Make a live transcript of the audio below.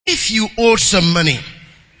If you owe some money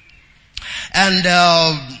and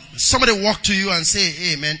somebody walk to you and say,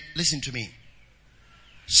 hey man, listen to me.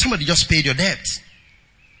 Somebody just paid your debt.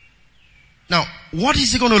 Now, what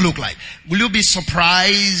is it going to look like? Will you be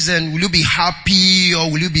surprised and will you be happy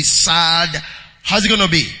or will you be sad? How's it going to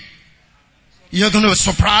be? You're going to be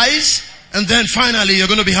surprised and then finally you're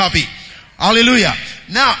going to be happy. Hallelujah.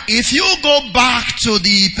 Now, if you go back to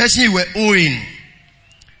the person you were owing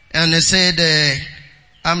and they said,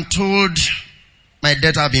 I'm told my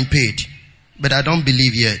debt have been paid, but I don't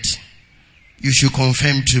believe yet. You should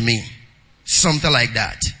confirm to me. Something like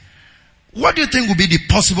that. What do you think would be the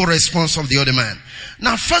possible response of the other man?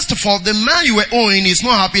 Now, first of all, the man you were owing is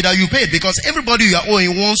not happy that you paid because everybody you are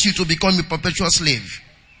owing wants you to become a perpetual slave.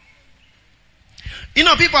 You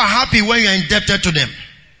know, people are happy when you are indebted to them.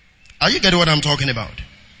 Are you getting what I'm talking about?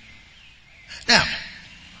 Now,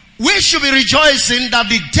 we should be rejoicing that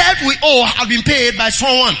the debt we owe has been paid by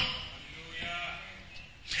someone.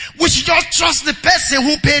 We should just trust the person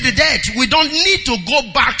who paid the debt. We don't need to go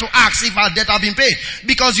back to ask if our debt has been paid.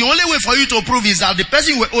 Because the only way for you to prove is that the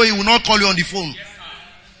person you owe will not call you on the phone.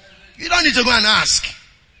 You don't need to go and ask.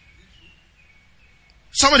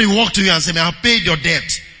 Somebody walk to you and say, I have paid your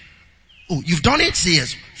debt. Oh, you've done it? Say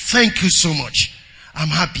yes. Thank you so much. I'm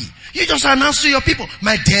happy. You just announce to your people,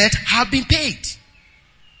 my debt has been paid.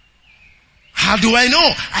 How do I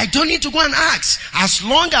know? I don't need to go and ask. As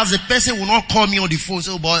long as the person will not call me on the phone,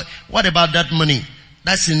 say, oh boy, what about that money?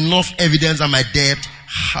 That's enough evidence that my debt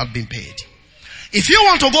has been paid. If you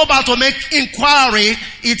want to go back to make inquiry,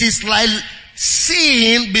 it is like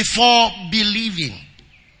seeing before believing.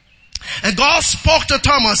 And God spoke to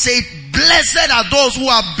Thomas, said, blessed are those who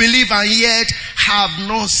have believed and yet have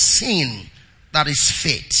not seen. That is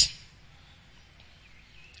faith.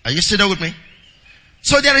 Are you still there with me?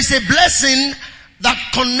 So there is a blessing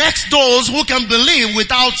that connects those who can believe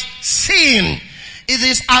without seeing. It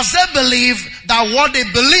is as they believe that what they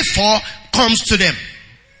believe for comes to them.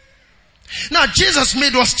 Now Jesus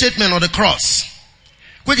made one statement on the cross,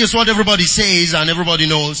 which is what everybody says and everybody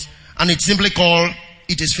knows, and it's simply called,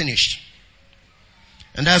 it is finished.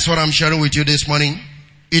 And that's what I'm sharing with you this morning.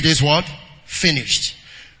 It is what? Finished.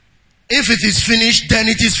 If it is finished, then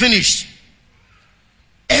it is finished.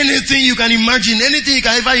 Anything you can imagine, anything you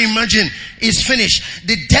can ever imagine is finished.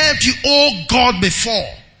 The debt you owe God before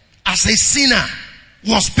as a sinner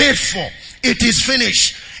was paid for. It is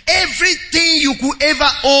finished. Everything you could ever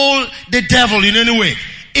owe the devil in any way,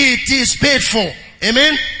 it is paid for.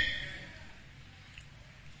 Amen?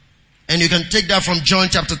 And you can take that from John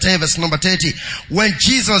chapter 10 verse number 30. When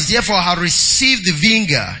Jesus therefore had received the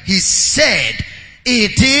vinegar, he said,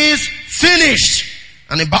 it is finished.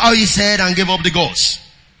 And he bowed his head and gave up the ghost.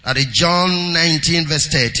 That is John 19 verse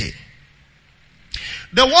 30.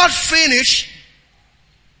 The word finish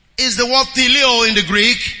is the word teleo in the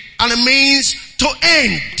Greek, and it means to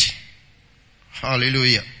end.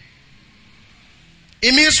 Hallelujah.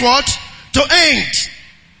 It means what? To end.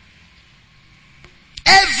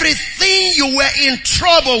 Everything you were in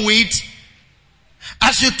trouble with,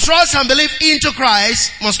 as you trust and believe into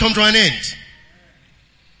Christ, must come to an end.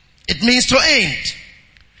 It means to end.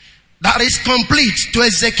 That is complete, to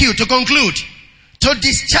execute, to conclude, to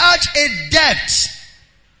discharge a debt.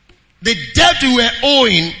 The debt you were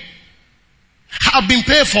owing have been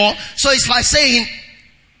paid for. So it's like saying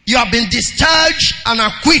you have been discharged and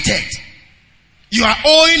acquitted. You are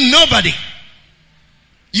owing nobody.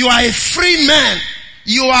 You are a free man.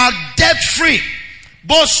 You are debt free,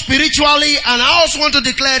 both spiritually, and I also want to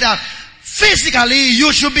declare that physically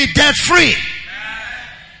you should be debt free.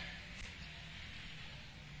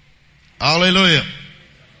 Hallelujah.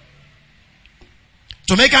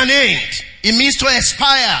 To make an end, it means to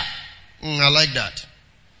expire. I like that.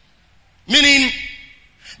 Meaning,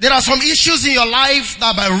 there are some issues in your life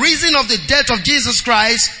that by reason of the death of Jesus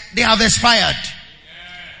Christ, they have expired.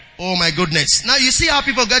 Oh my goodness. Now you see how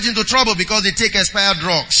people get into trouble because they take expired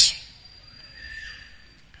drugs.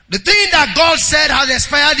 The thing that God said has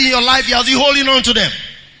expired in your life, you are holding on to them.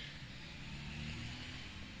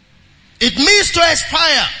 It means to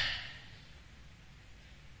expire.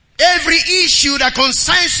 Every issue that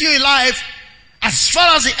concerns you in life, as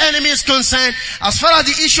far as the enemy is concerned, as far as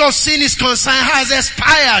the issue of sin is concerned, has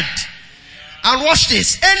expired. And watch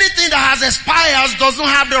this. Anything that has expired does not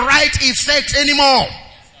have the right effect anymore.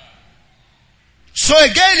 So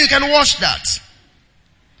again, you can watch that.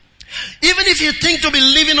 Even if you think to be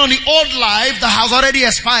living on the old life that has already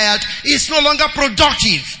expired, it's no longer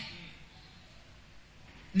productive.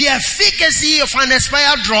 The efficacy of an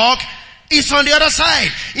expired drug is on the other side.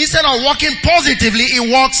 Instead of working positively,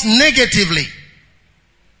 it works negatively.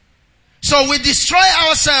 So we destroy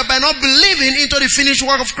ourselves by not believing into the finished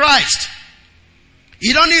work of Christ.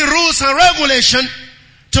 You don't need rules and regulation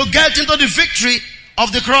to get into the victory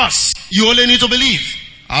of the cross. You only need to believe.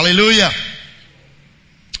 Hallelujah.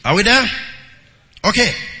 Are we there?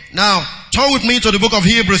 Okay. Now, turn with me to the book of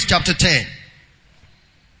Hebrews chapter 10.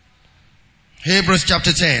 Hebrews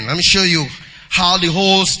chapter 10. Let me show you how the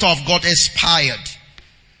whole stuff got expired.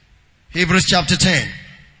 Hebrews chapter 10.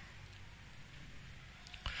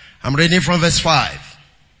 I'm reading from verse 5.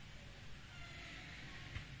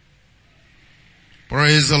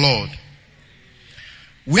 Praise the Lord.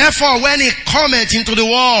 Wherefore, when he cometh into the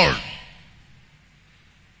world,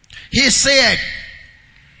 he said,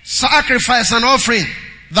 sacrifice and offering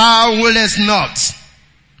thou willest not,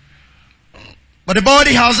 but the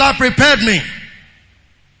body hast thou prepared me.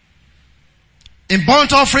 In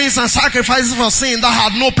burnt offerings and sacrifices for sin thou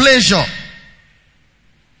had no pleasure.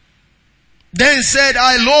 Then said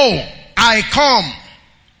I, lo, I come.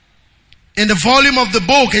 In the volume of the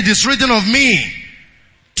book it is written of me,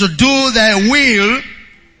 to do thy will,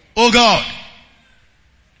 O God.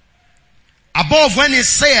 Above, when he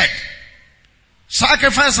said,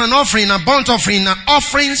 sacrifice and offering and burnt offering and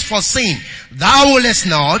offerings for sin thou willest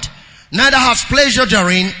not, neither hast pleasure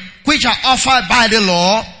therein, which are offered by the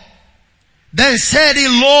law. Then said he,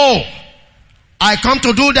 lo, I come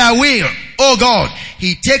to do thy will, O God.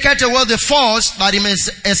 He taketh away the first, that he may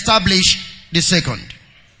establish the second.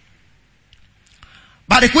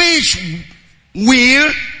 By the which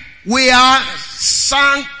will we are sanctified.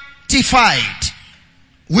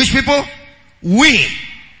 Which people? We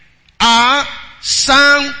are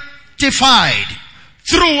sanctified.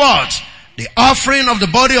 Through what? The offering of the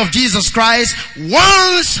body of Jesus Christ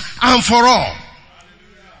once and for all.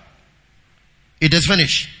 It is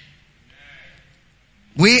finished.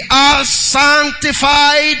 We are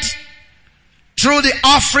sanctified through the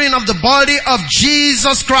offering of the body of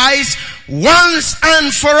Jesus Christ once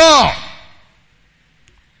and for all.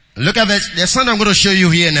 Look at verse, there's something I'm going to show you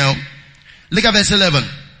here now. Look at verse 11.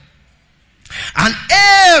 And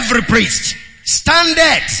every priest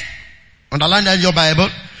standeth, underline that in your Bible,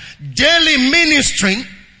 daily ministering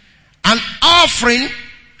and offering,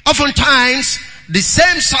 oftentimes the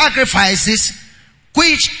same sacrifices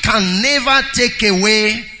which can never take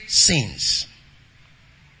away sins.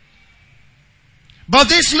 But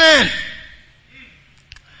this man,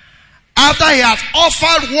 after he has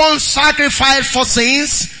offered one sacrifice for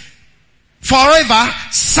sins, forever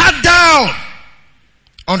sat down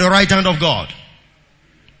on the right hand of God.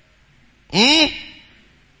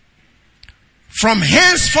 From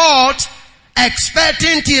henceforth,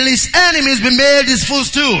 expecting till his enemies be made his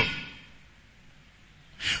footstool.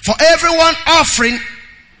 For every one offering,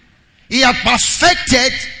 he hath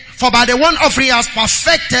perfected, for by the one offering he has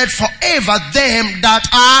perfected forever them that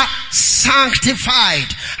are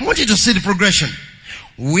sanctified. I want you to see the progression.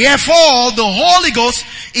 Wherefore the Holy Ghost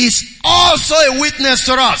is also a witness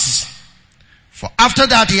to us. For after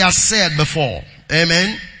that he has said before.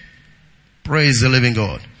 Amen. Praise the living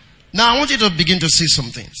God. Now I want you to begin to see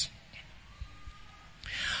some things.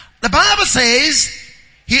 The Bible says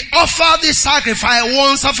he offered the sacrifice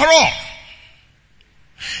once and for all.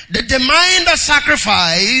 The demand of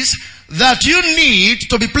sacrifice that you need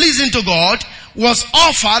to be pleasing to God was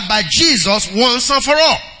offered by Jesus once and for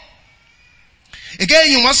all.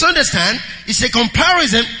 Again, you must understand, it's a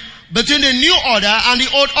comparison between the new order and the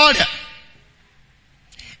old order.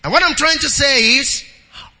 And what I'm trying to say is,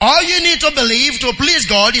 all you need to believe to please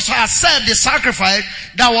God is to accept the sacrifice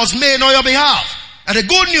that was made on your behalf. And the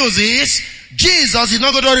good news is, Jesus is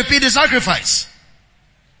not going to repeat the sacrifice.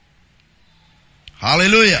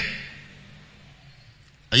 Hallelujah.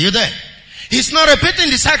 Are you there? He's not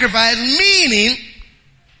repeating the sacrifice, meaning,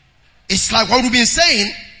 it's like what we've been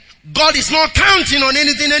saying, God is not counting on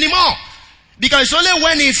anything anymore. Because only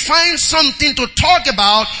when he finds something to talk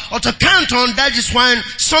about or to count on, that is when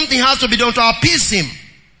something has to be done to appease him.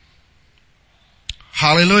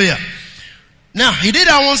 Hallelujah. Now, he did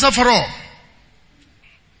that once and for all.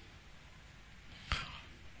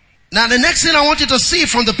 Now, the next thing I want you to see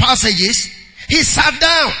from the passage is, he sat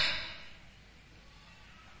down.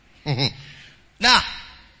 Now,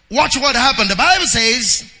 watch what happened. The Bible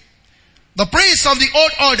says, the priests of the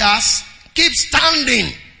old orders keep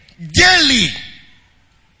standing daily.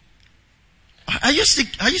 Are you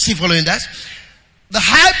still following that? The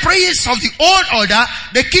high priests of the old order,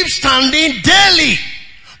 they keep standing daily.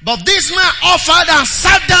 But this man offered and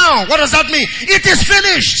sat down. What does that mean? It is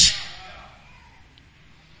finished.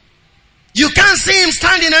 You can't see him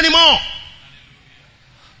standing anymore.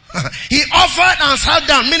 He offered and sat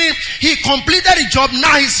down, meaning he completed the job,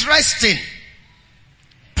 now he's resting.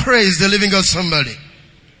 Praise the living God, somebody.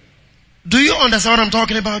 Do you understand what I'm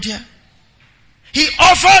talking about here? He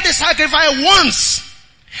offered the sacrifice once.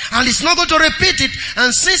 And he's not going to repeat it.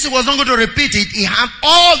 And since he was not going to repeat it, he had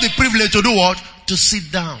all the privilege to do what? To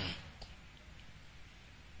sit down.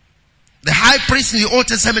 The high priest in the Old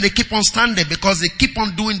Testament, they keep on standing because they keep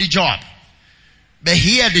on doing the job. But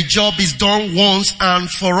here the job is done once and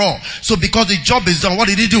for all. So because the job is done, what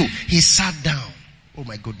did he do? He sat down. Oh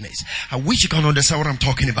my goodness. I wish you can understand what I'm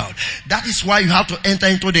talking about. That is why you have to enter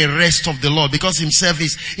into the rest of the Lord, because himself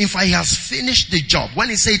is, in fact, he has finished the job. When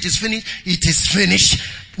he said it is finished, it is finished.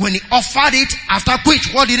 When he offered it after quit,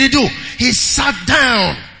 what did he do? He sat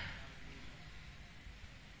down.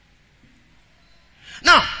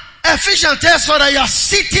 Now, Ephesians tells us that you are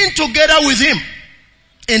sitting together with him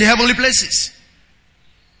in the heavenly places.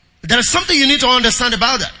 There is something you need to understand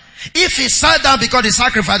about that. If he sat down because the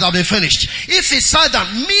sacrifice had been finished. If he sat down,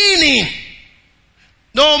 meaning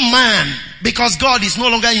no man, because God is no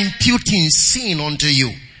longer imputing sin unto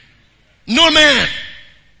you. No man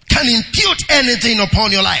can impute anything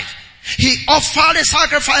upon your life. He offered the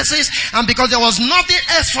sacrifices, and because there was nothing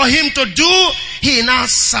else for him to do, he now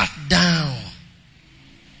sat down.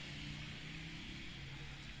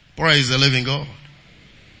 Praise the living God.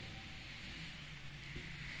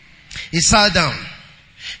 He sat down.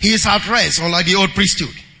 He is at rest, unlike the old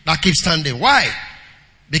priesthood that keeps standing. Why?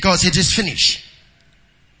 Because it is finished.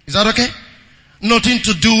 Is that okay? Nothing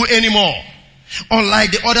to do anymore.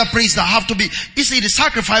 Unlike the other priests that have to be, you see, the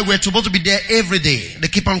sacrifice were supposed to be there every day. They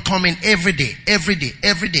keep on coming every day, every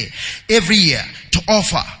year to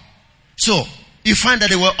offer. So, you find that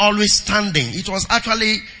they were always standing. It was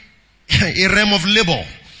actually a realm of labor.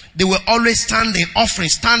 They were always standing, offering,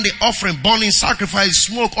 burning sacrifice,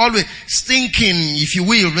 smoke, always stinking, if you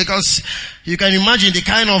will, because you can imagine the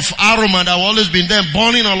kind of aroma that have always been there,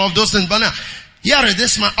 burning all of those things. But now, here is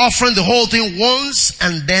this man offering the whole thing once,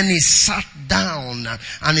 and then he sat down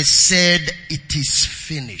and he said, it is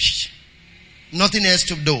finished. Nothing else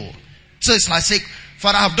to do. So it's like saying,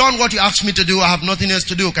 Father, I have done what you asked me to do. I have nothing else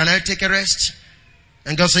to do. Can I take a rest?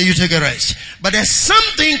 And God said, you take a rest. But there's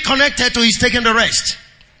something connected to his taking the rest.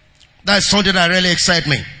 That's something that really excites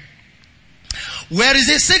me. Where is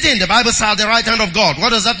he sitting? The Bible says at the right hand of God. What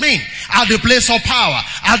does that mean? At the place of power.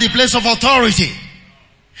 At the place of authority.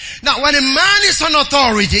 Now, when a man is on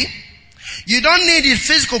authority, you don't need his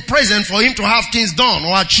physical presence for him to have things done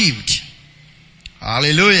or achieved.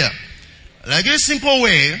 Hallelujah. Like a simple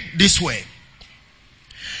way, this way.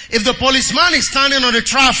 If the policeman is standing on the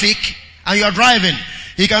traffic and you are driving,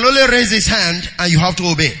 he can only raise his hand and you have to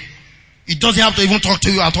obey. He doesn't have to even talk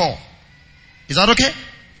to you at all. Is that okay?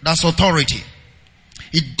 That's authority.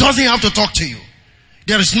 He doesn't have to talk to you.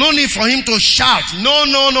 There is no need for him to shout.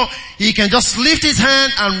 No. He can just lift his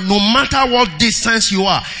hand, and no matter what distance you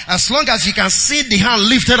are, as long as you can see the hand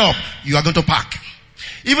lifted up, you are going to park.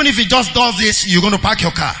 Even if he just does this, you're going to park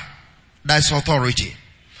your car. That's authority.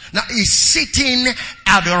 Now he's sitting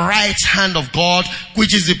at the right hand of God,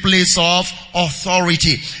 which is the place of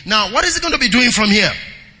authority. Now what is he going to be doing from here?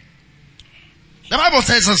 The Bible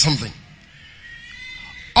tells us something.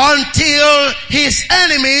 Until his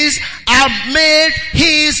enemies have made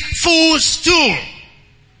his footstool.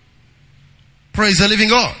 Praise the living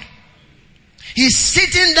God. He's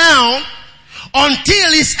sitting down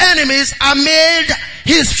until his enemies are made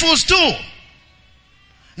his footstool.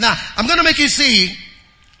 Now, I'm going to make you see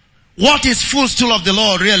what his footstool of the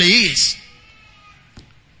Lord really is.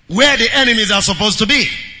 Where the enemies are supposed to be.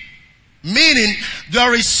 Meaning,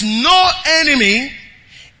 there is no enemy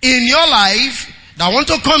in your life that want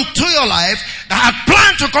to come to your life, that had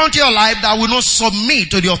planned to come to your life, that will not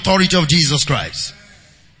submit to the authority of Jesus Christ.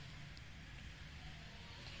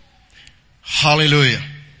 Hallelujah.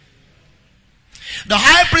 The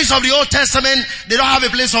high priests of the Old Testament, they don't have a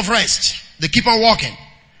place of rest. They keep on walking.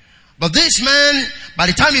 But this man, by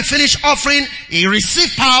the time he finished offering, he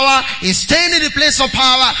received power, he's staying in the place of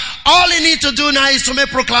power. All he needs to do now is to make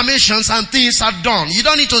proclamations and things are done. You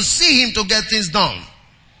don't need to see him to get things done.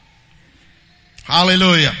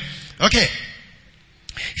 Hallelujah. Okay.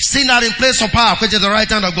 Sitting out in place of power, which is the right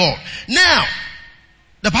hand of God. Now,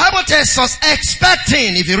 the Bible tells us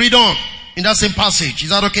expecting, if you read on in that same passage. Is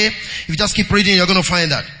that okay? If you just keep reading, you're going to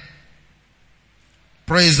find that.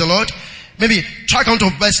 Praise the Lord. Maybe try count to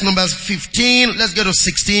verse number 15. Let's go to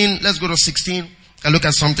 16. Let's go to 16 and look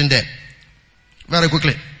at something there. Very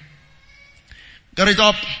quickly. Get it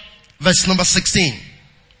up. Verse number 16.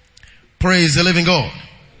 Praise the living God.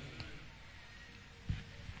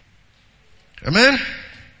 Amen.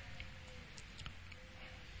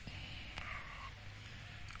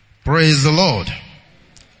 Praise the Lord.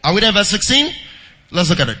 Are we there, verse 16? Let's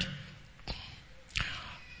look at it.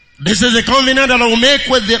 This is a covenant that I will make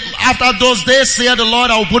with them after those days, saith the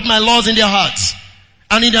Lord, I will put my laws in their hearts,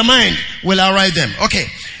 and in their mind will I write them. Okay.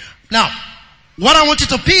 Now, what I want you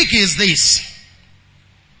to pick is this.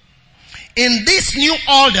 In this new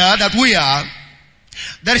order that we are,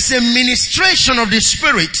 there is a ministration of the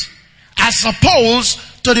Spirit as opposed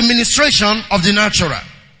to the ministration of the natural.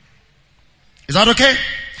 Is that okay?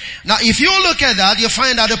 Now, if you look at that, you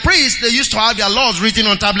find that the priests, they used to have their laws written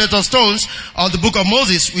on tablets of stones or the book of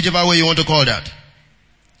Moses, whichever way you want to call that.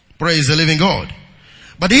 Praise the living God.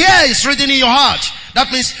 But here it's written in your heart.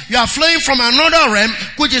 That means you are flowing from another realm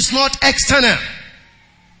which is not external.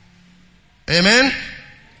 Amen?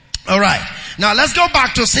 Alright. Now let's go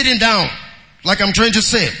back to sitting down, like I'm trying to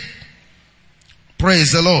say.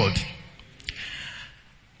 Praise the Lord.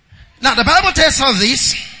 Now the Bible tells us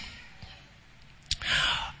this.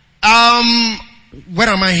 Where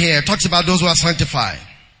am I here? It talks about those who are sanctified.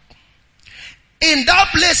 In that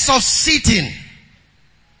place of sitting,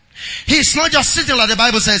 he's not just sitting like the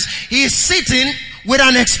Bible says. He is sitting with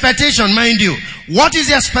an expectation, mind you. What is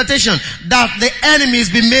the expectation? That the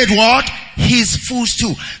enemies be made what? His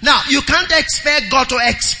footstool. Now, you can't expect God to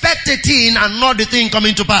expect a thing and not the thing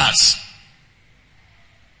coming to pass.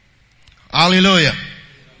 Hallelujah.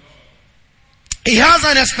 He has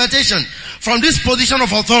an expectation from this position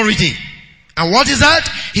of authority. And what is that?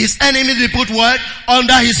 His enemies will put what?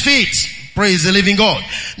 Under his feet. Praise the living God.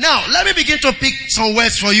 Now, let me begin to pick some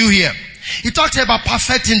words for you here. He talks about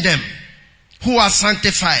perfecting them who are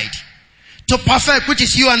sanctified. To perfect, which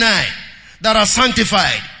is you and I, that are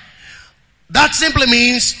sanctified. That simply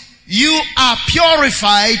means you are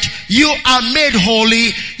purified, you are made holy,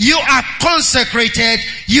 you are consecrated,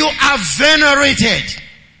 you are venerated.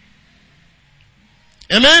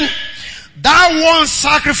 Amen? That one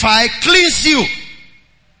sacrifice cleans you,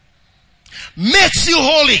 makes you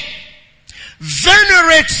holy,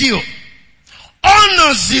 venerates you,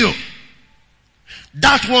 honors you.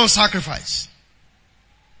 That one sacrifice.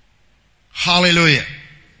 Hallelujah.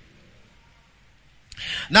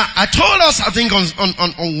 Now, I told us, I think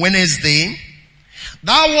on Wednesday,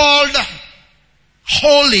 that word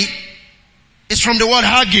holy is from the word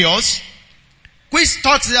hagios, which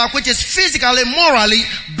talks there, which is physically, morally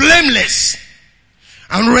blameless,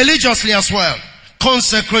 and religiously as well,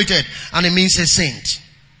 consecrated, and it means a saint.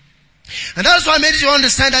 And that's why I made you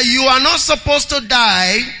understand that you are not supposed to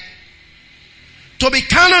die to be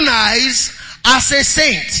canonized as a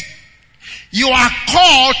saint. You are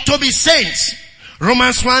called to be saints.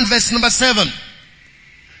 Romans 1 verse number 7.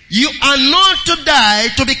 You are not to die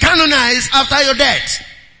to be canonized after your death,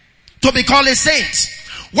 to be called a saint.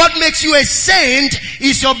 What makes you a saint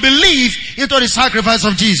is your belief into the sacrifice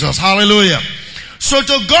of Jesus. Hallelujah. So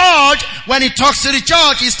to God, when he talks to the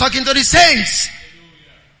church, he's talking to the saints.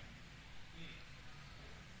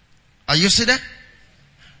 Are you see that?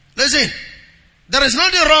 Listen, there is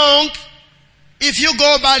nothing wrong if you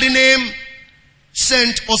go by the name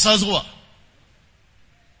Saint Osazua,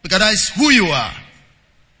 because that is who you are.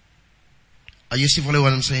 Are you see what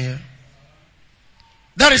I'm saying here?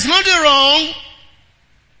 There is nothing wrong.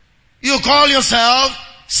 You call yourself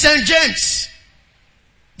Saint James.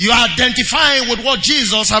 You are identifying with what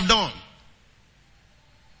Jesus have done.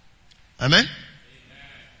 Amen?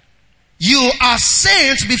 You are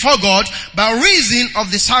saints before God by reason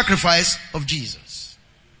of the sacrifice of Jesus.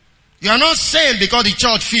 You are not saint because the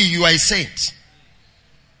church feel you are a saint.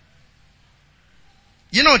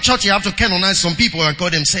 You know, church, you have to canonize some people and call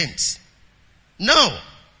them saints. No,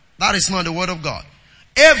 that is not the word of God.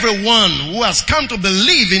 Everyone who has come to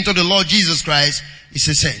believe into the Lord Jesus Christ is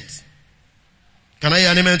a saint. Can I hear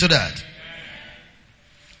an amen to that?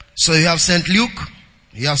 So you have Saint Luke,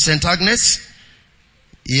 you have Saint Agnes,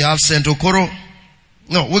 you have Saint Okoro.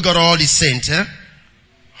 No, we got all these saints, eh?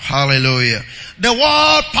 Hallelujah. The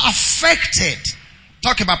word perfected.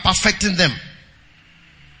 Talk about perfecting them.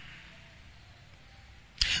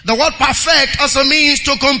 The word perfect also means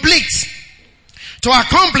to complete, to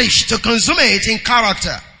accomplish, to consummate in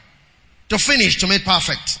character, to finish, to make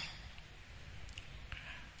perfect.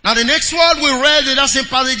 Now the next word we read in that same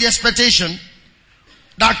passage, the expectation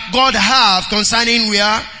that God have concerning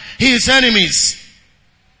where his enemies.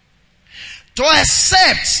 To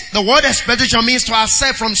accept, the word expectation means to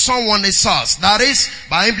accept from someone a source. That is,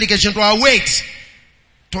 by implication, to await,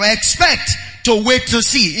 to expect, to wait to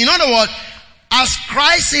see. In other words, as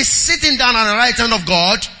Christ is sitting down at the right hand of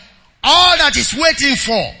God, all that is waiting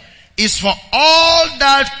for is for all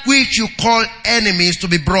that which you call enemies to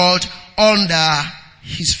be brought under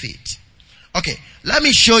his feet. Okay, let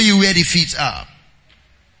me show you where the feet are.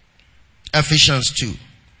 Ephesians 2.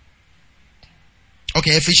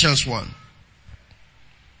 Okay, Ephesians 1.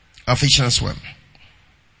 Ephesians 1.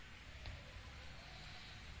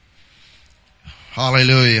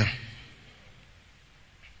 Hallelujah.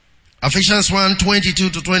 Ephesians 1, 22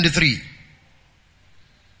 to 23.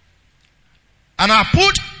 And I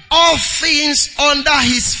put all things under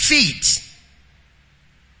his feet.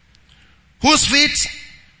 Whose feet?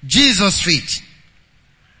 Jesus' feet.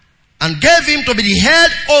 And gave him to be the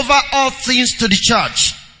head over all things to the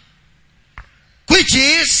church, which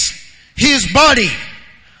is his body,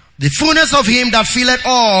 the fullness of him that filleth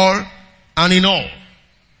all and in all.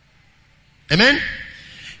 Amen?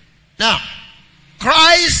 Now,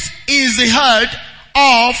 Christ is the head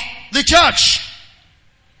of the church.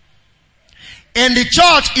 And the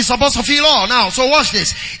church is supposed to fill all. Now, so watch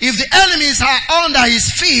this. If the enemies are under his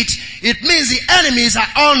feet, it means the enemies are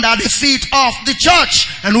under the feet of the church.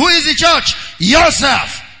 And who is the church?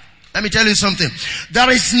 Yourself. Let me tell you something. There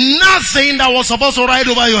is nothing that was supposed to ride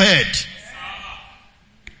over your head.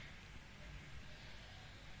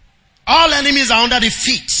 All enemies are under the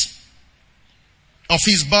feet of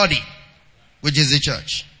his body, which is the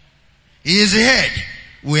church. He is the head.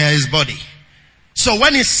 We are his body. So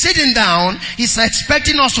when he's sitting down, he's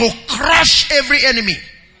expecting us to crush every enemy.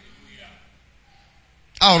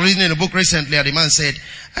 I was reading in a book recently, and the man said,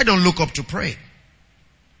 I don't look up to pray.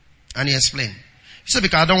 And he explained. He said,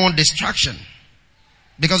 because I don't want distraction.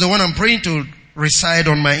 Because the one I'm praying to reside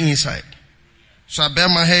on my inside. So I bear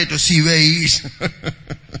my head to see where he is.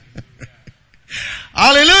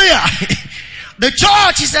 Hallelujah. The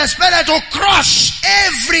church is expected to crush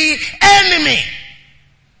every enemy.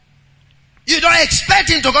 You don't expect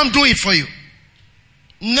him to come do it for you.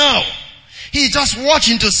 No. He's just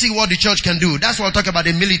watching to see what the church can do. That's what I talk about,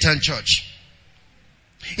 the militant church.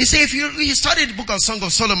 You see, if you study the book of Song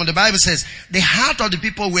of Solomon, the Bible says, the heart of the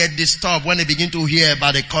people were disturbed when they begin to hear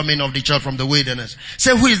about the coming of the church from the wilderness.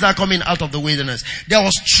 Say, who is that coming out of the wilderness? There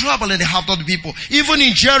was trouble in the heart of the people. Even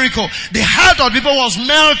in Jericho, the heart of the people was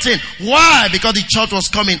melting. Why? Because the church was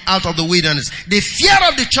coming out of the wilderness. The fear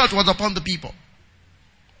of the church was upon the people.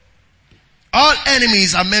 All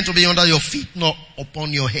enemies are meant to be under your feet, not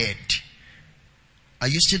upon your head. Are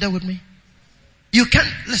you still there with me? You can't,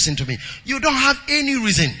 listen to me. You don't have any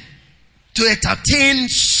reason to entertain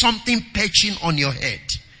something perching on your head.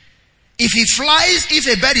 If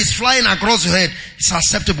a bird is flying across your head, it's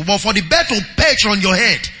acceptable. But for the bird to perch on your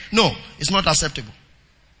head, no, it's not acceptable.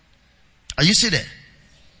 Are you still there?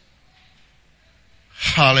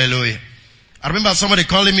 Hallelujah. I remember somebody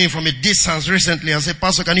calling me from a distance recently and said,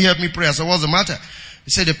 Pastor, can you help me pray? I said, what's the matter?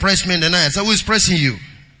 He said, they pressed me in the night. I said, who is pressing you?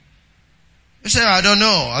 He said, I don't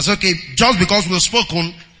know. I said, okay, just because we've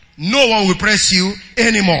spoken, no one will press you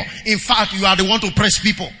anymore. In fact, you are the one to press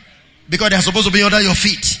people because they are supposed to be under your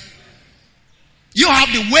feet. You have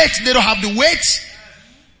the weight, they don't have the weight.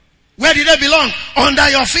 Where do they belong? Under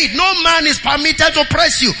your feet. No man is permitted to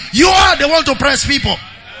press you. You are the one to press people.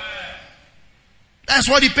 That's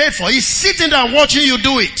what he paid for. He's sitting there watching you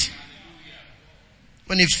do it.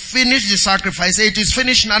 When he finished the sacrifice, it is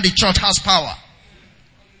finished, now the church has power.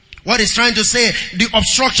 What he's trying to say, the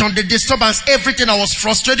obstruction, the disturbance, everything that was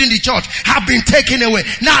frustrating the church have been taken away.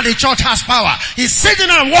 Now the church has power. He's sitting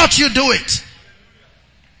there and watch you do it.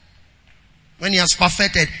 When he has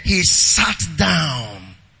perfected, he sat down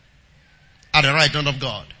at the right hand of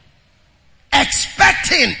God.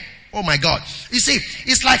 Expecting. Oh my God. You see,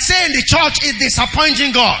 it's like saying the church is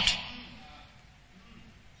disappointing God.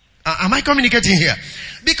 Am I communicating here?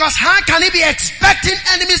 Because how can he be expecting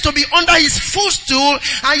enemies to be under his footstool,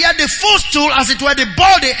 and yet the footstool, as it were the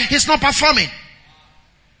body, is not performing?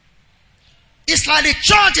 It's like the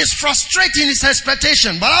church is frustrating its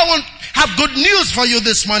expectation. But I want have good news for you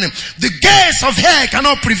this morning. The gates of hell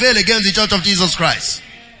cannot prevail against the church of Jesus Christ.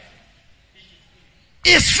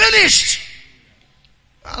 It's finished.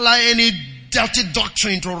 I don't like any dirty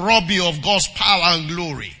doctrine to rob you of God's power and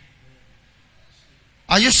glory.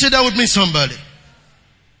 Are you still there with me, somebody?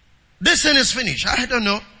 This thing is finished. I don't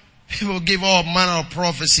know. People give all manner of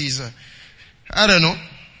prophecies. I don't know.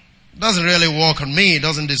 It doesn't really work on me. It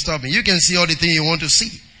doesn't disturb me. You can see all the things you want to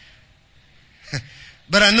see.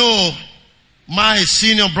 But I know my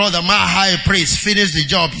senior brother, my high priest, finished the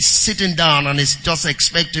job. He's sitting down and he's just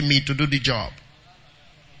expecting me to do the job.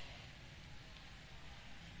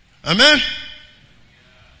 Amen?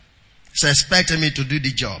 He's expecting me to do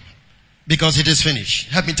the job. Because it is finished.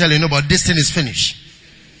 Help me tell you, nobody, this thing is finished.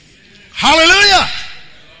 Hallelujah!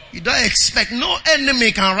 You don't expect, no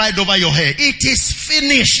enemy can ride over your head. It is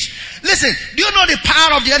finished. Listen, do you know the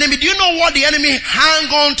power of the enemy? Do you know what the enemy hang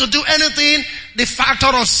on to do anything? The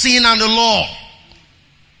factor of sin and the law.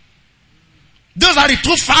 Those are the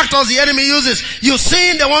two factors the enemy uses. You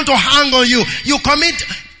sin, they want to hang on you. You commit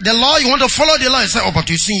the law, you want to follow the law. You say, oh, but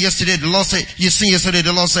you sinned yesterday, the law said. You sinned yesterday,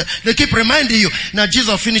 the law said. They keep reminding you. Now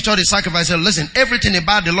Jesus finished all the sacrifice. Said, listen, everything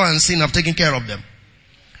about the law and sin, I've taken care of them.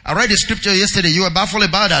 I read the scripture yesterday. You were baffled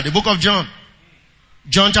about that. The book of John.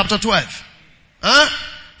 John chapter 12.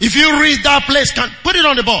 If you read that place, put it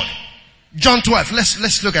on the board. John 12.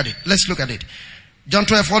 Let's look at it. Let's look at it. John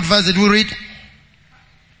 12, what verse did we read?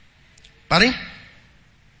 Pardon?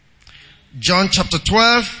 John chapter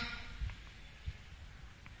 12.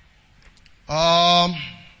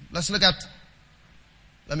 Let's look at,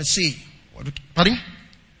 let me see. Pardon?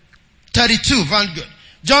 32, very good.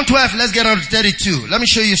 John 12, let's get on to 32. Let me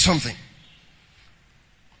show you something.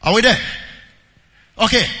 Are we there?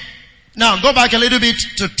 Okay. Now go back a little bit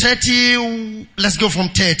to 30. Let's go from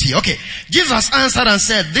 30. Okay. Jesus answered and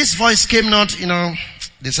said, this voice came not,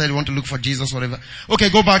 they said you want to look for Jesus, whatever. Okay,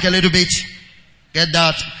 go back a little bit. Get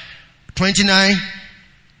that. 29.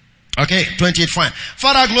 Okay, 28, fine.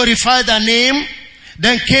 Father, glorify thy name.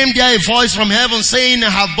 Then came there a voice from heaven saying, I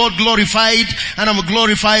have both glorified and I will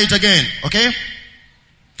glorify it again. Okay?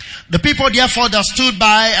 The people therefore that stood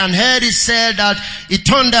by and heard it said that it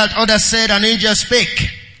turned out, others said an angel spake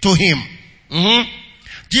to him.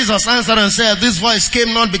 Jesus answered and said, this voice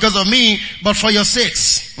came not because of me, but for your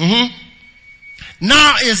sakes.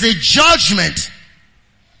 Now is the judgment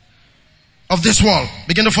of this world.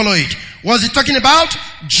 Begin to follow it. What's he talking about?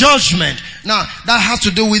 Judgment. Now, that has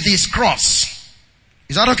to do with his cross.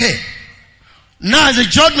 Is that okay? Now is the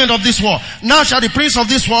judgment of this world. Now shall the prince of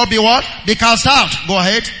this world be what? Be cast out. Go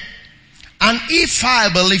ahead. And if I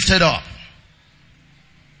be lifted up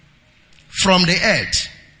from the earth,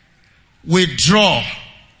 withdraw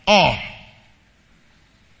all.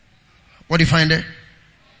 What do you find there?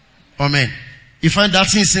 Amen. You find that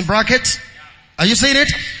since in brackets? Are you saying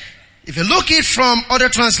it? If you look it from other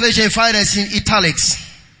translation, you find it in italics.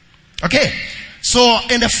 Okay. So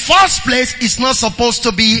in the first place, it's not supposed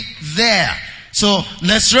to be there. So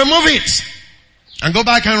let's remove it. And go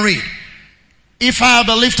back and read. If I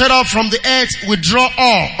be lifted up from the earth, withdraw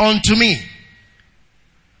all unto me.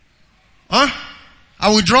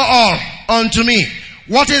 I withdraw all unto me.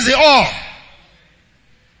 What is the all?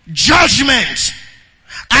 Judgment.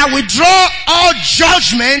 I withdraw all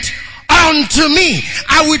judgment unto me.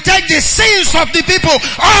 I will take the sins of the people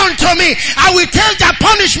unto me. I will take their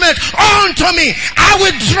punishment unto me. I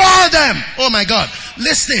will draw them. Oh my God.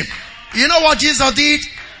 Listen. You know what Jesus did?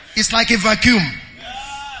 It's like a vacuum.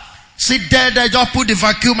 Sit there, they just put the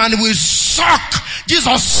vacuum and it will suck.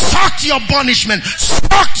 Jesus sucked your punishment,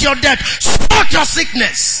 sucked your death, sucked your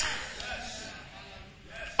sickness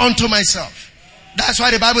unto myself. That's why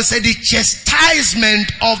the Bible said the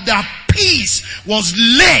chastisement of their peace was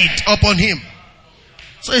laid upon him.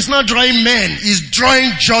 So it's not drawing men, it's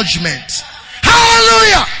drawing judgment.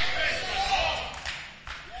 Hallelujah!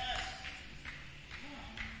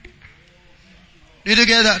 Did you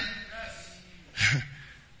get that?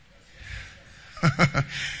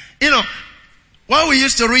 When we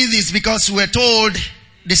used to read this, because we were told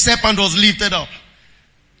the serpent was lifted up.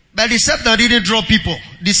 But the serpent didn't draw people.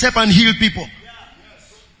 The serpent healed people.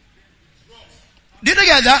 Did you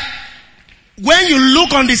get that? When you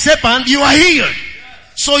look on the serpent, you are healed.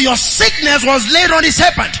 So your sickness was laid on the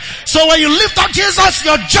serpent. So when you lift up Jesus,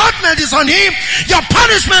 your judgment is on him. Your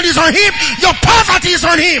punishment is on him. Your poverty is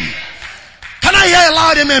on him. Can I hear a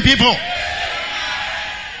loud amen, people?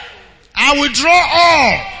 I withdraw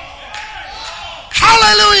all.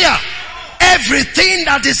 Hallelujah. Everything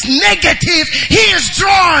that is negative, he is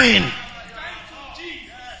drawing.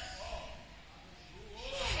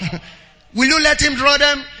 Will you let him draw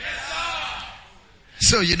them?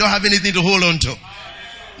 So you don't have anything to hold on to.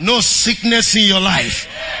 No sickness in your life.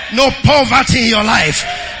 No poverty in your life.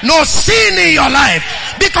 No sin in your life.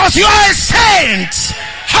 Because you are a saint.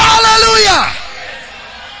 Hallelujah.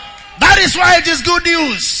 That is why it is good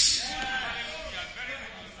news.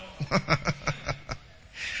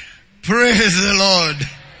 Praise the Lord.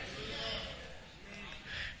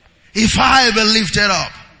 If I be lifted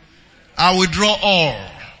up, I will draw all.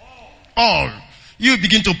 All. You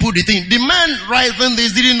begin to put the thing. The man writing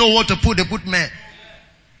this didn't know what to put. They put man.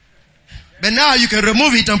 But now you can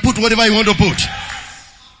remove it and put whatever you want to put.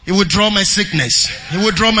 He will draw my sickness. He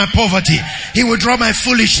will draw my poverty. He will draw my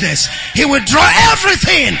foolishness. He will draw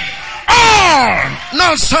everything. All.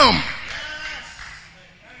 Not some.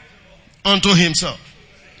 Unto himself.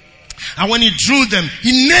 And when he drew them,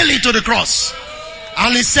 he nailed it to the cross.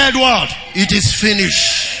 And he said what? It is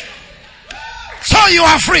finished. So you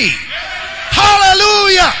are free.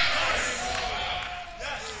 Hallelujah.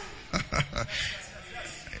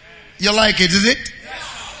 You like it, is it?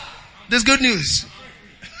 This is good news.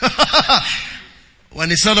 When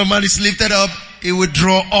the Son of Man is lifted up, He will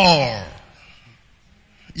draw all.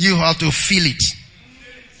 You have to feel it.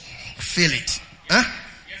 Feel it. Huh?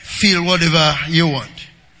 Feel whatever you want.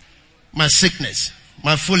 My sickness,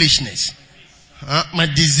 my foolishness, my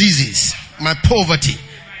diseases, my poverty.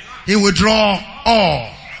 He will draw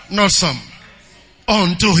all, not some,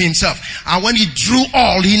 unto Himself. And when He drew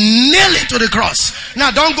all, He nailed it to the cross.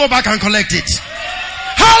 Now don't go back and collect it.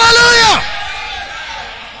 Hallelujah!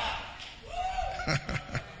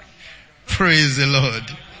 Praise the Lord.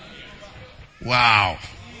 Wow.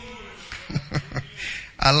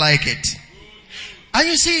 I like it. And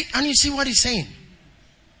you see what He's saying?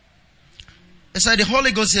 It's like the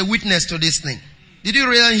Holy Ghost is a witness to this thing. Did you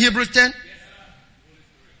read in Hebrews 10?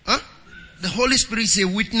 Huh? The Holy Spirit is a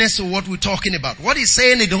witness to what we're talking about. What He's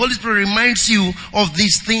saying is the Holy Spirit reminds you of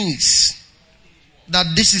these things.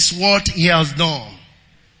 That this is what He has done.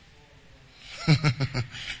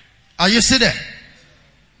 Are you still there?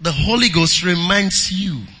 The Holy Ghost reminds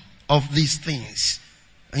you of these things.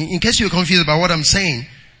 In case you're confused about what I'm saying,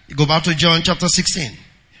 you go back to John chapter 16.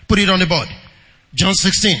 Put it on the board. John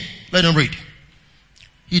 16. Let them read.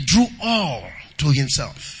 He drew all to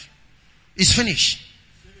Himself. It's finished.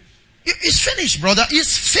 It's finished, brother.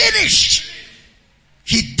 It's finished.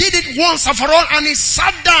 He did it once and for all, and He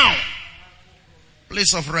sat down.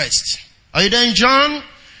 Place of rest. Are you there in John?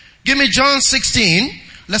 Give me John 16.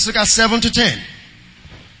 Let's look at 7 to 10.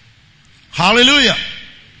 Hallelujah.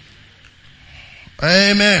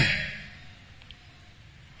 Amen.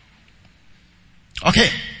 Okay.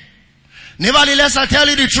 Nevertheless, I tell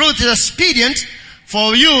you the truth, it is expedient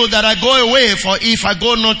for you that I go away, for if I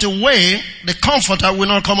go not away, the Comforter will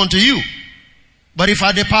not come unto you. But if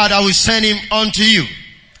I depart, I will send Him unto you.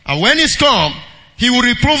 And when He's come, He will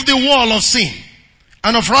reprove the world of sin,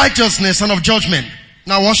 and of righteousness, and of judgment.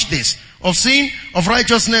 Now watch this. Of sin, of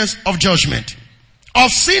righteousness, of judgment. Of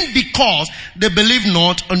sin because they believe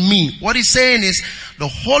not on me. What He's saying is, the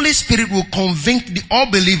Holy Spirit will convince the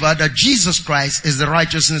unbeliever that Jesus Christ is the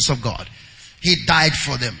righteousness of God. He died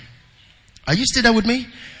for them. Are you still there with me?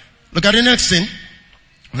 Look at the next thing.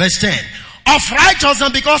 Verse 10. Of righteousness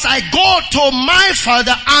because I go to my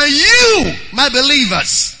Father and you, my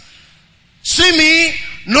believers, see me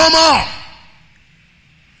no more.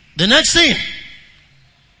 The next thing.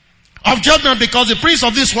 Of judgment because the prince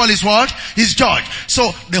of this world is what? Is judged.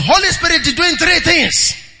 So the Holy Spirit is doing three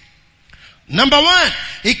things. Number one,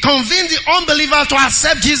 He convinced the unbeliever to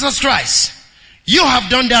accept Jesus Christ. You have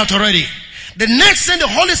done that already. The next thing the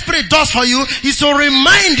Holy Spirit does for you is to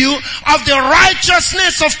remind you of the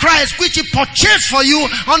righteousness of Christ which He purchased for you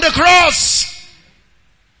on the cross.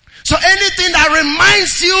 So anything that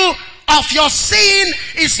reminds you of your sin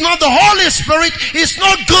is not the Holy Spirit, it's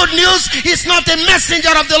not good news, it's not the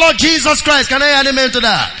messenger of the Lord Jesus Christ. Can I add amen to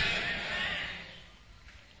that?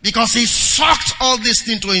 Because He sucked all this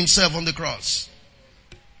thing to Himself on the cross.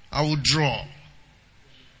 I will draw.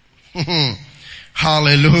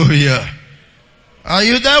 Hallelujah. Are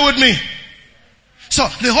you there with me? So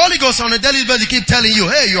the Holy Ghost on a daily basis keep telling you,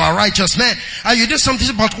 hey, you are righteous man. And you do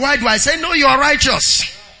something, but why do I say, no, you are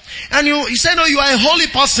righteous? And you say, no, you are a holy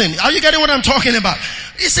person. Are you getting what I'm talking about?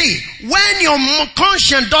 You see, when your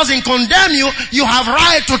conscience doesn't condemn you, you have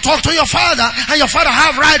right to talk to your Father, and your Father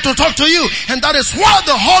have right to talk to you. And that is what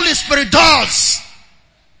the Holy Spirit does.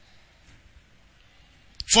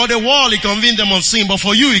 For the world, He convinced them of sin, but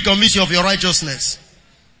for you, He convinced you of your righteousness.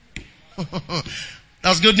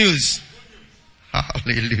 That's good news.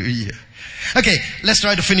 Hallelujah. Okay, let's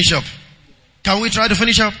try to finish up. Can we try to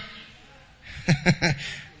finish up?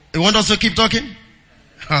 You want us to keep talking?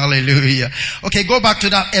 Hallelujah. Okay, go back to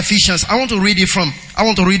that Ephesians. I want to read it from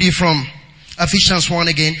Ephesians 1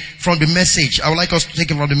 again, from the Message. I would like us to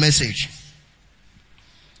take it from the Message.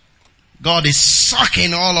 God is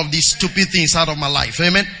sucking all of these stupid things out of my life.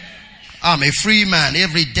 Amen. I'm a free man.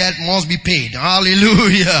 Every debt must be paid.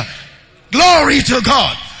 Hallelujah. Glory to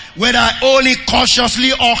God. Whether I own it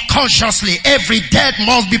cautiously or consciously, every debt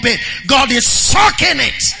must be paid. God is sucking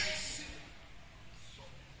it.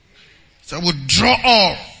 So I will draw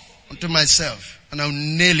all unto myself and I'll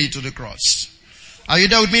nail it to the cross. Are you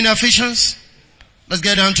there with me in Ephesians? Let's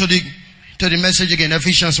get down to the Message again.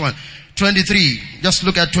 Ephesians 1, 23. Just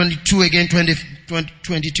look at 22 again,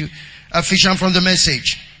 22. Ephesians from the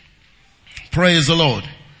Message. Praise the Lord.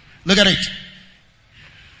 Look at it.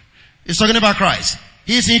 It's talking about Christ.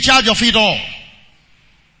 He is in charge of it all.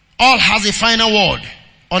 All has a final word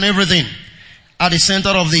on everything. At the center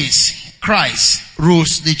of this, Christ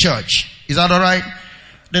rules the church. Is that alright?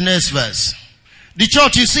 The next verse. The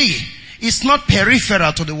church, you see, is not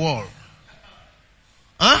peripheral to the world.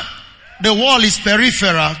 The world is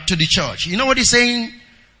peripheral to the church. You know what he's saying?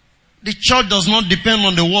 The church does not depend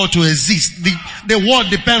on the world to exist. The world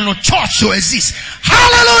depends on church to exist.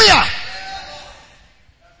 Hallelujah!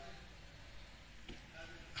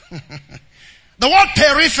 The word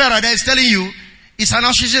peripheral that is telling you is an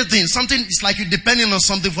associated thing. Something is like you're depending on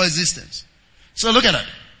something for existence. So look at that.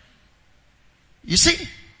 You see?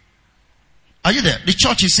 Are you there? The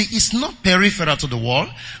church, you see, is not peripheral to the world.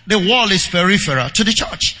 The world is peripheral to the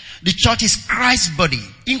church. The church is Christ's body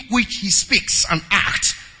in which he speaks and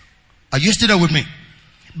acts. Are you still there with me?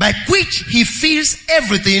 By which he fills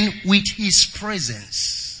everything with his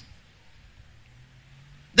presence.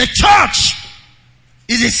 The church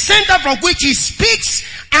is a center from which he speaks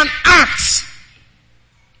and acts.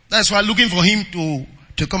 That's why I'm looking for him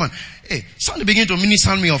to come on. Hey, somebody begin to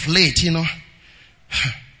minister me of late, you know.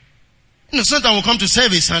 Sometimes we'll come to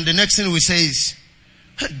service and the next thing we say is,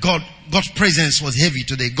 God's presence was heavy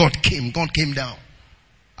today. God came down.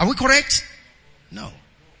 Are we correct? No.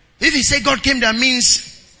 If he say God came down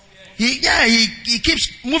means, he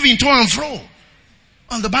keeps moving to and fro.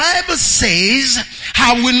 And the Bible says,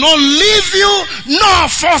 I will not leave you nor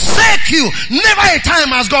forsake you. Never a time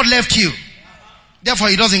has God left you. Therefore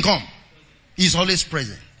he doesn't come. He's always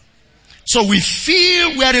present. So we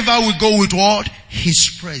feel wherever we go with what?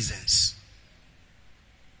 His presence.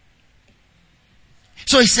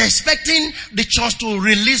 So he's expecting the church to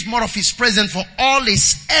release more of his presence for all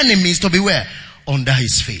his enemies to be where? Under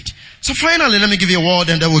his feet. So finally, let me give you a word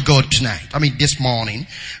and then we'll go tonight. This morning.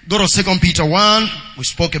 Go to 2 Peter 1. We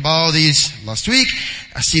spoke about this last week.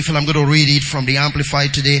 I see if I'm going to read it from the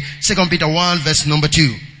Amplified today. 2 Peter 1 verse number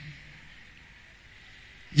 2.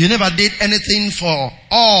 You never did anything for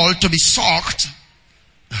all to be sucked.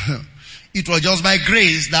 It was just by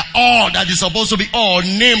grace that all that is supposed to be all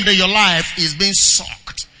named in your life is being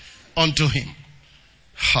sucked unto him.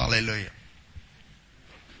 Hallelujah.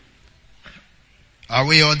 Are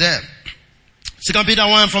we all there? 2 Peter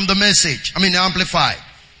 1 from the Message. The Amplified.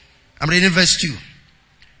 I'm reading verse 2.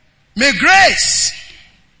 May grace,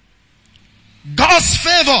 God's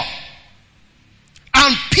favor,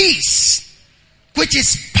 and peace, which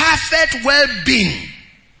is perfect well-being,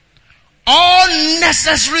 all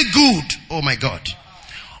necessary good, oh my God,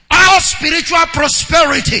 all spiritual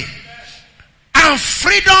prosperity, and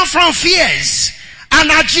freedom from fears, and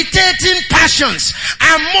agitating passions,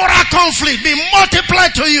 and moral conflict be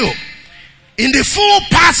multiplied to you in the full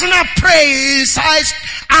personal praise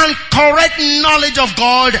and correct knowledge of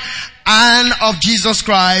God and of Jesus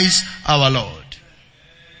Christ our Lord.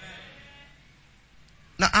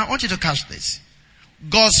 Now I want you to catch this.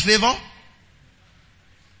 God's favor.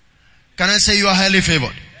 Can I say you are highly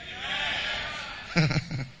favored?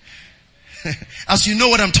 As you know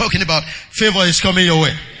what I'm talking about, favor is coming your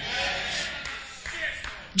way.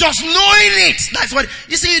 Just knowing it. That's what,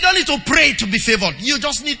 you see, you don't need to pray to be favored. You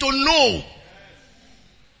just need to know.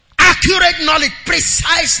 Accurate knowledge,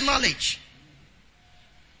 precise knowledge.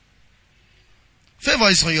 Favor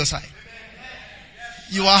is on your side.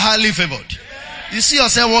 You are highly favored. You see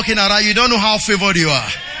yourself walking around, you don't know how favored you are.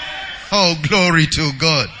 Oh, glory to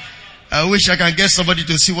God. I wish I can get somebody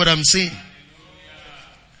to see what I'm saying.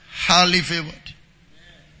 Highly favored.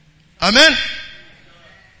 Amen.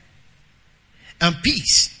 And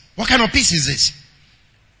peace. What kind of peace is this?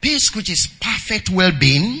 Peace which is perfect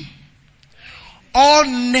well-being. All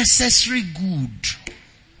necessary good.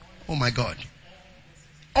 Oh my God.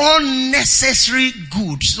 All necessary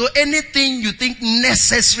good. So anything you think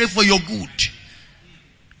necessary for your good.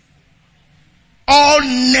 All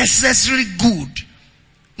necessary good.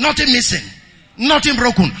 Nothing missing. Nothing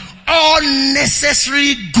broken. All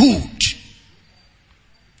necessary good.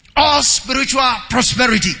 All spiritual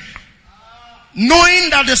prosperity. Knowing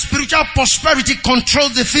that the spiritual prosperity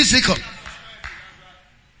controls the physical.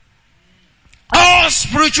 All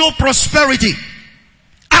spiritual prosperity.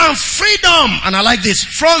 And freedom. And I like this.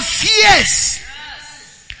 From fears.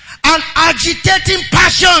 And agitating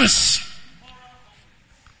passions.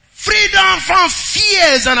 Freedom from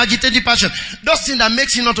fears and agitating passion. Those things that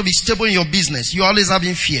makes you not to be stable in your business. You're always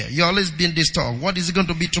having fear. You're always being disturbed. What is it going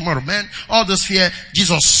to be tomorrow, man? All those fear,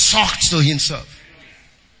 Jesus sucked to himself.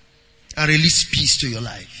 And release peace to your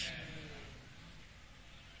life.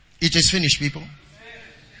 It is finished, people.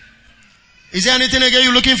 Is there anything again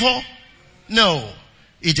you're looking for? No.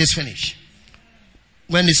 It is finished.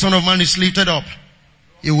 When the Son of Man is lifted up,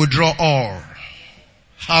 he will draw all.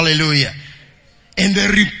 Hallelujah. And they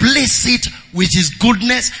replace it with His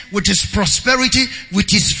goodness, with His prosperity, with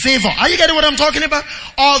His favor. Are you getting what I'm talking about?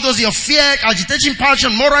 All those your fear, agitation,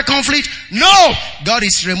 passion, moral conflict. No! God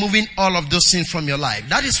is removing all of those things from your life.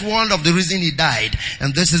 That is one of the reasons He died.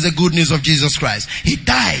 And this is the good news of Jesus Christ. He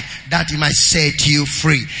died that He might set you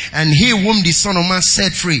free. And He whom the Son of Man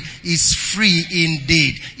set free is free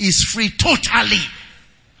indeed. Is free totally.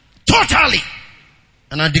 Totally.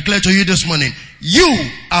 And I declare to you this morning, you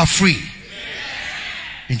are free.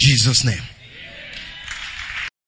 In Jesus' name.